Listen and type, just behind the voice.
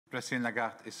President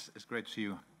Lagarde, it's great to see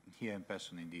you here in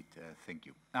person indeed. Thank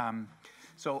you.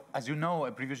 So, as you know,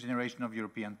 a previous generation of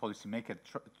European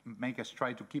policymakers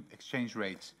tried to keep exchange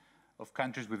rates of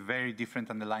countries with very different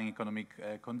underlying economic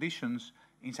conditions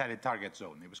inside a target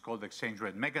zone. It was called the exchange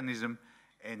rate mechanism,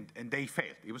 and they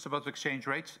failed. It was about exchange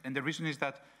rates, and the reason is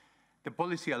that the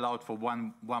policy allowed for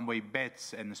one-way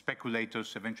bets, and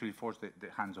speculators eventually forced the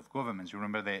hands of governments. You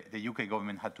remember the UK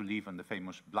government had to leave on the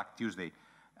famous Black Tuesday.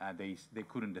 They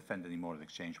couldn't defend anymore the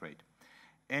exchange rate.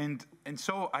 And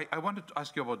so I wanted to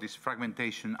ask you about this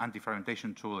fragmentation,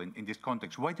 anti-fragmentation tool in this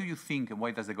context. Why do you think, and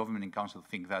why does the government and council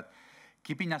think that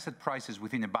keeping asset prices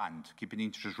within a band, keeping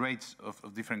interest rates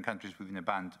of different countries within a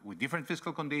band with different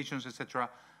fiscal conditions, etc.,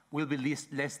 will be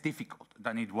less difficult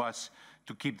than it was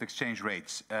to keep the exchange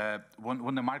rates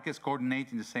when the markets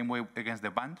coordinate in the same way against the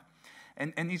band?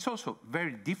 And it's also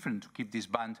very different to keep this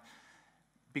band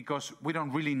because we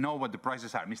don't really know what the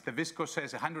prices are. Mr. Visco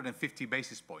says 150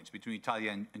 basis points between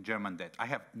Italian and German debt. I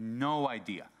have no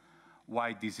idea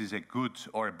why this is a good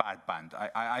or a bad band.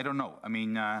 I don't know. I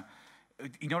mean,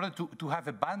 in order to have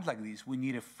a band like this, we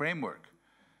need a framework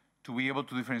to be able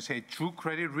to differentiate true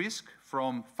credit risk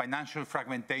from financial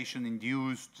fragmentation,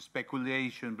 induced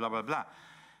speculation, blah, blah, blah.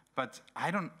 But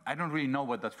I don't really know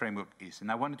what that framework is.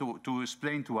 And I wanted to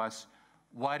explain to us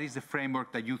what is the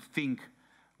framework that you think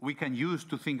we can use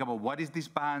to think about what is this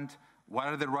band, what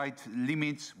are the right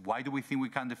limits, why do we think we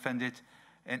can defend it?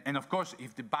 And of course,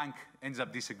 if the bank ends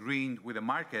up disagreeing with the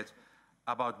market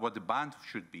about what the band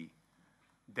should be,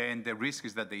 then the risk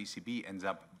is that the ECB ends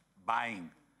up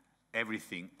buying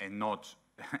everything and not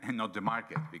the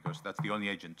market, because that's the only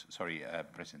agent,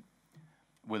 President,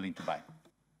 willing to buy.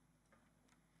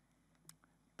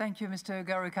 Thank you, Mr.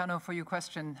 Garicano, for your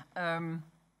question.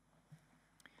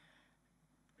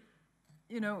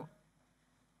 You know,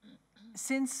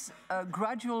 since a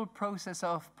gradual process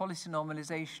of policy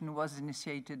normalization was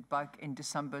initiated back in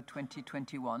December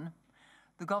 2021,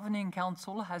 the Governing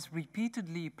Council has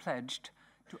repeatedly pledged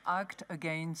to act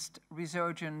against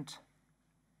resurgent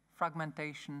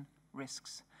fragmentation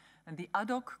risks. And the ad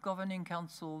hoc Governing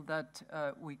Council that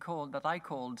I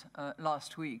called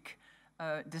last week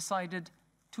decided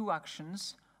two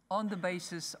actions on the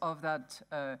basis of that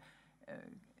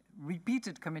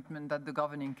repeated commitment that the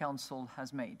Governing Council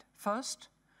has made. First,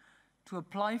 to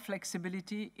apply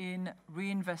flexibility in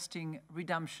reinvesting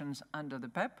redemptions under the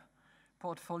PEP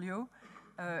portfolio.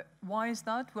 Why is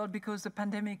that? Well, because the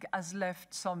pandemic has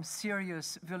left some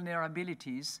serious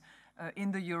vulnerabilities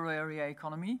in the euro area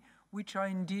economy, which are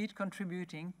indeed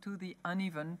contributing to the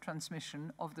uneven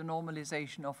transmission of the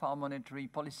normalization of our monetary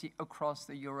policy across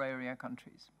the euro area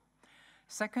countries.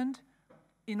 Second,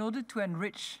 in order to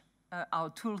enrich our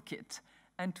toolkit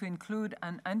and to include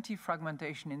an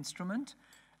anti-fragmentation instrument,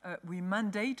 we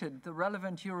mandated the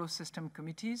relevant Eurosystem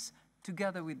committees,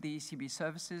 together with the ECB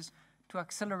services, to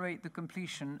accelerate the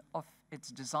completion of its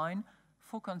design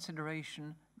for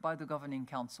consideration by the Governing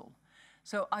Council.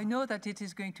 So I know that it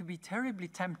is going to be terribly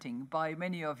tempting by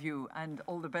many of you and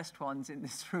all the best ones in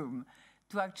this room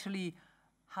to actually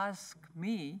ask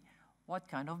me what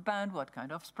kind of band, what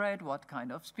kind of spread, what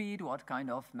kind of speed, what kind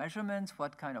of measurements,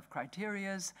 what kind of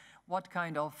criterias, what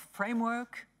kind of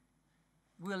framework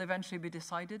will eventually be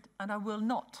decided, and I will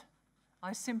not.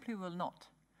 I simply will not.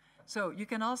 So you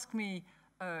can ask me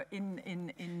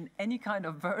in any kind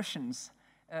of versions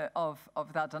of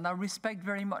that, and I respect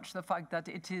very much the fact that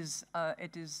it is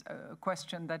a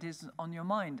question that is on your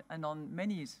mind and on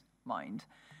many's mind.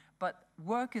 But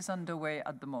work is underway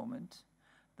at the moment.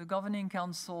 The Governing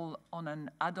Council on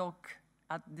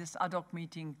this ad hoc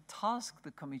meeting tasked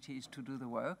the committees to do the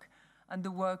work, and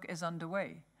the work is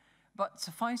underway. But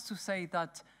suffice to say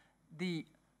that the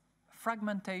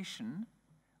fragmentation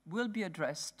will be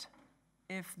addressed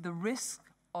if the risk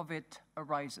of it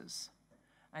arises.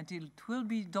 And it will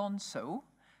be done so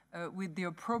with the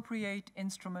appropriate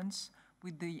instruments,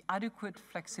 with the adequate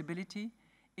flexibility.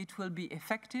 It will be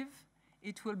effective,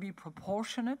 it will be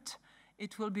proportionate,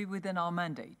 it will be within our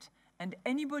mandate. And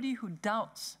anybody who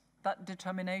doubts that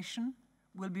determination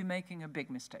will be making a big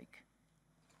mistake.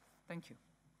 Thank you.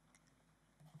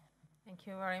 Thank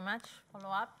you very much. Follow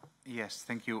up? Yes,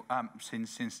 thank you.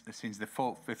 Since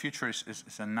the future is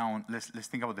unknown, let's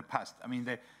think about the past. I mean,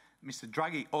 Mr.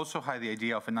 Draghi also had the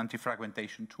idea of an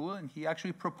anti-fragmentation tool, and he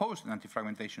actually proposed an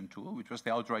anti-fragmentation tool, which was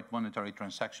the outright monetary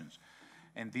transactions.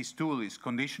 And this tool is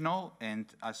conditional, and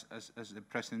as the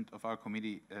president of our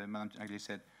committee, Madam Agli,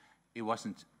 said, it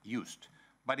wasn't used.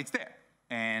 But it's there,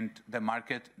 and the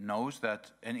market knows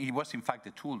that, and it was in fact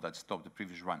the tool that stopped the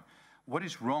previous run. What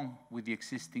is wrong with the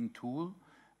existing tool?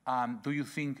 Do you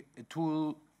think a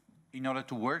tool in order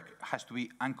to work, has to be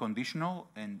unconditional,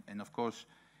 and of course,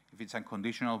 if it's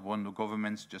unconditional, won't the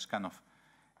governments just kind of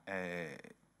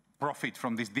profit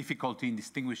from this difficulty in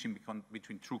distinguishing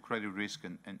between true credit risk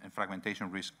and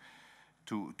fragmentation risk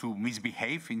to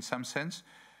misbehave in some sense?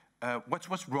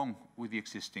 What's wrong with the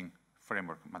existing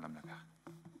framework, Madame Lagarde?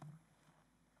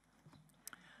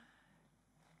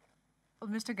 Well,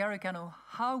 Mr. Garicano,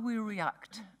 how we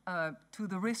react to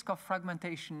the risk of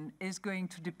fragmentation is going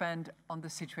to depend on the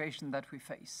situation that we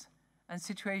face. And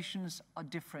situations are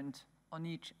different on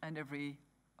each and every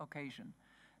occasion.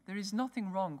 There is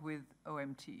nothing wrong with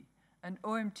OMT. And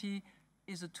OMT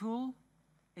is a tool,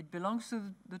 it belongs to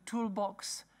the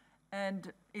toolbox,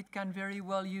 and it can very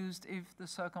well used if the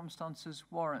circumstances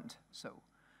warrant so.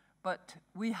 But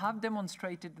we have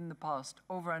demonstrated in the past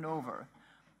over and over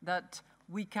that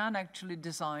we can actually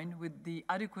design with the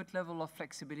adequate level of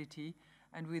flexibility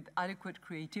and with adequate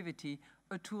creativity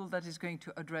a tool that is going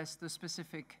to address the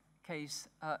specific case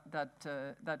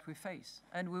that we face.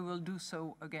 And we will do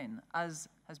so again, as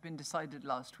has been decided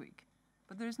last week.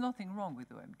 But there is nothing wrong with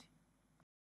OMT.